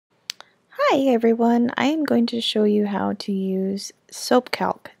Hi everyone, I am going to show you how to use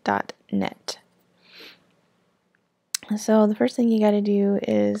soapcalc.net. So the first thing you got to do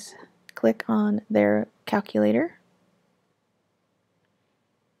is click on their calculator.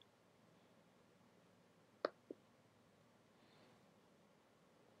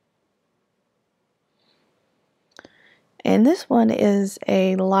 And this one is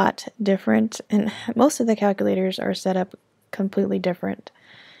a lot different, and most of the calculators are set up completely different.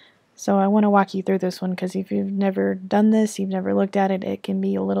 So I want to walk you through this one because if you've never done this, you've never looked at it, it can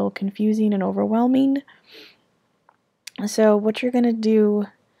be a little confusing and overwhelming. So what you're going to do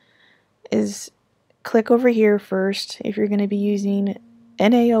is click over here first if you're going to be using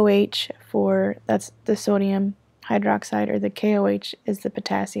NaOH that's the sodium hydroxide, or the KOH is the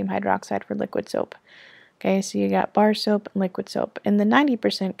potassium hydroxide for liquid soap. Okay, so you got bar soap and liquid soap. And the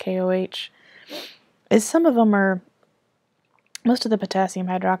 90% KOH is most of the potassium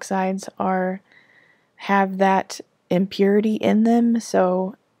hydroxides have that impurity in them.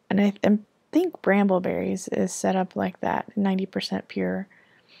 So, and I think brambleberries is set up like that, 90% pure.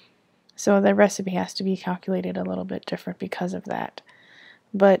 So the recipe has to be calculated a little bit different because of that.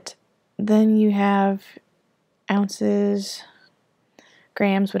 But then you have ounces,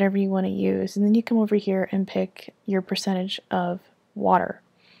 grams, whatever you want to use. And then you come over here and pick your percentage of water.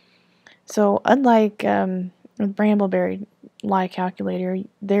 So unlike the Brambleberry Lye calculator,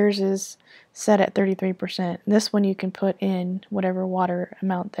 theirs is set at 33%. This one you can put in whatever water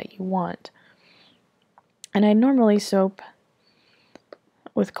amount that you want. And I normally soap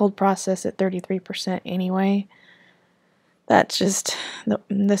with cold process at 33% anyway. That's just,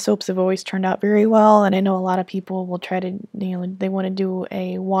 the soaps have always turned out very well, and I know a lot of people will try to, they want to do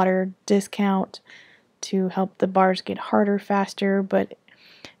a water discount to help the bars get harder faster,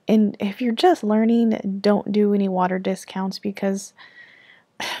 and if you're just learning, don't do any water discounts because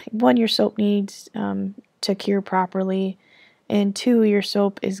one, your soap needs to cure properly, and two, your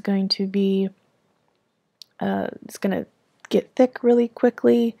soap is going to be, it's going to get thick really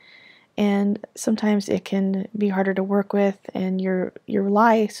quickly, and sometimes it can be harder to work with, and your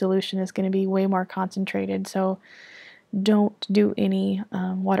lye solution is going to be way more concentrated. So don't do any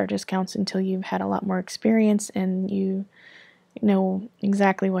water discounts until you've had a lot more experience and you know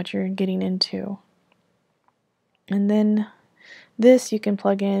exactly what you're getting into. And then this, you can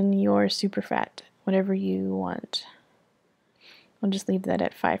plug in your superfat, whatever you want. I'll just leave that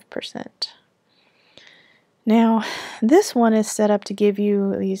at 5%. Now, this one is set up to give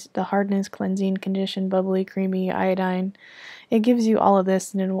you the hardness, cleansing, condition, bubbly, creamy, iodine. It gives you all of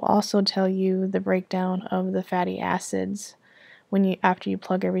this, and it will also tell you the breakdown of the fatty acids after you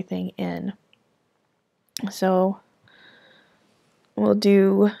plug everything in. So we'll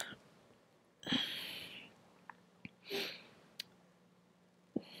just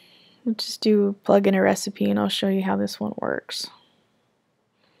plug in a recipe, and I'll show you how this one works.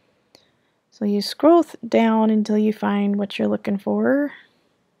 So you scroll down until you find what you're looking for.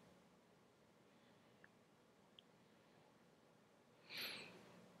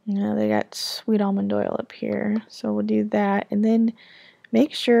 Now they got sweet almond oil up here, so we'll do that. And then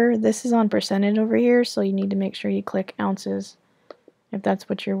make sure this is on percentage over here, so you need to make sure you click ounces if that's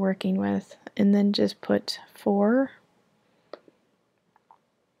what you're working with. And then just put 4.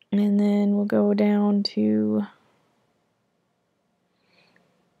 And then we'll go down to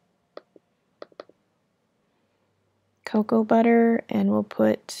cocoa butter, and we'll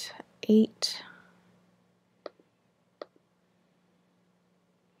put 8.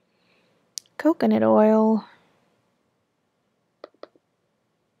 Coconut oil,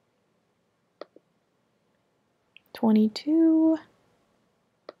 22.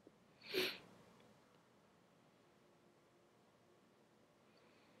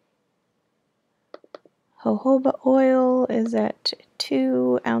 Jojoba oil is at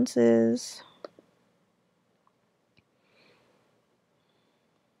 2 ounces.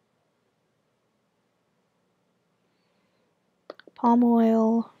 Palm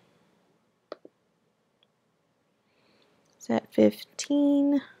oil is at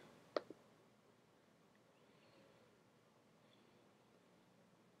 15.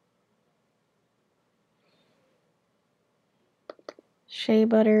 Shea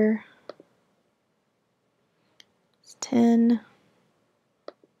butter is 10.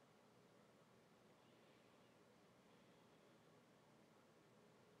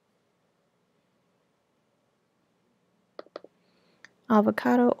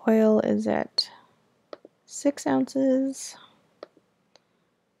 Avocado oil is at 6 ounces.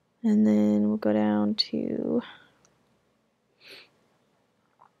 And then we'll go down to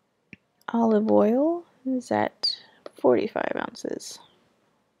olive oil is at 45 ounces.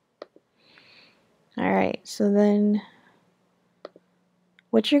 Alright, so then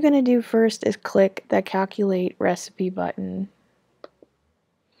what you're going to do first is click that Calculate Recipe button.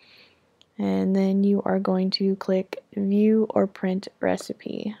 And then you are going to click View or Print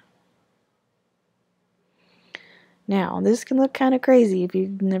Recipe. Now, this can look kind of crazy if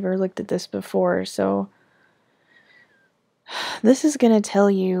you've never looked at this before, so this is going to tell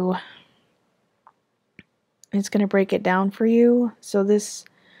you, it's going to break it down for you. So this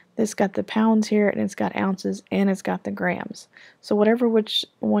got the pounds here, and it's got ounces, and it's got the grams. So which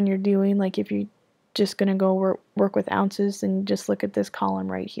one you're doing, like if you're just going to go work with ounces, then just look at this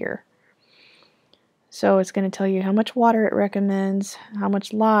column right here. So it's going to tell you how much water it recommends, how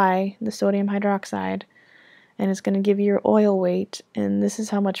much lye, the sodium hydroxide, and it's going to give you your oil weight, and this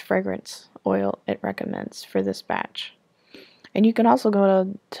is how much fragrance oil it recommends for this batch. And you can also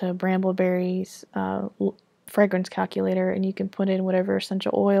go to Brambleberry's fragrance calculator, and you can put in whatever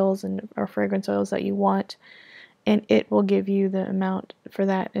essential oils or fragrance oils that you want, and it will give you the amount for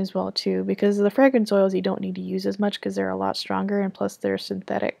that as well too, because the fragrance oils you don't need to use as much because they're a lot stronger, and plus they're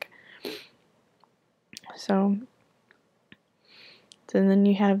synthetic. So then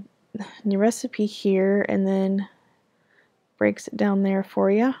you have your recipe here, and then breaks it down there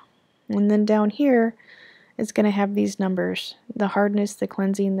for you. And then down here it's going to have these numbers: the hardness, the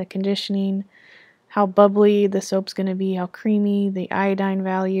cleansing, the conditioning, how bubbly the soap's going to be, how creamy, the iodine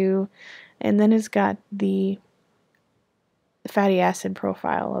value, and then it's got the fatty acid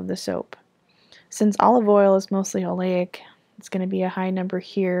profile of the soap. Since olive oil is mostly oleic, it's going to be a high number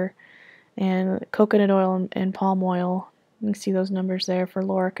here, and coconut oil and palm oil, you can see those numbers there for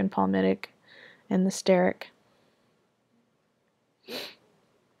lauric and palmitic and the stearic.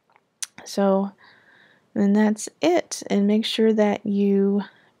 So, and that's it. And make sure that you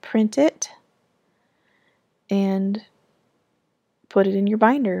print it and put it in your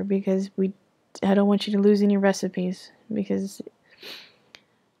binder, because I don't want you to lose any recipes, because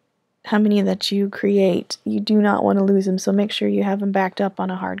how many that you create, you do not want to lose them. So make sure you have them backed up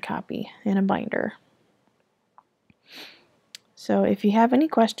on a hard copy in a binder. So if you have any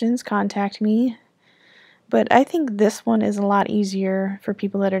questions, contact me. But I think this one is a lot easier for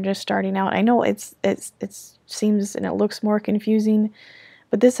people that are just starting out. I know it seems and it looks more confusing,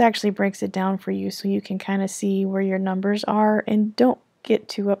 but this actually breaks it down for you so you can kind of see where your numbers are, and don't get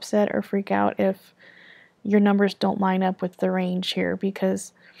too upset or freak out if your numbers don't line up with the range here,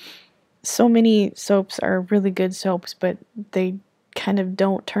 because so many soaps are really good soaps, but they kind of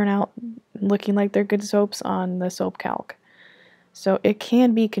don't turn out looking like they're good soaps on the Soap Calc. So it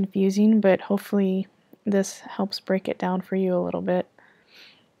can be confusing, but hopefully this helps break it down for you a little bit.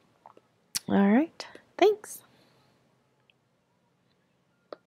 All right, thanks.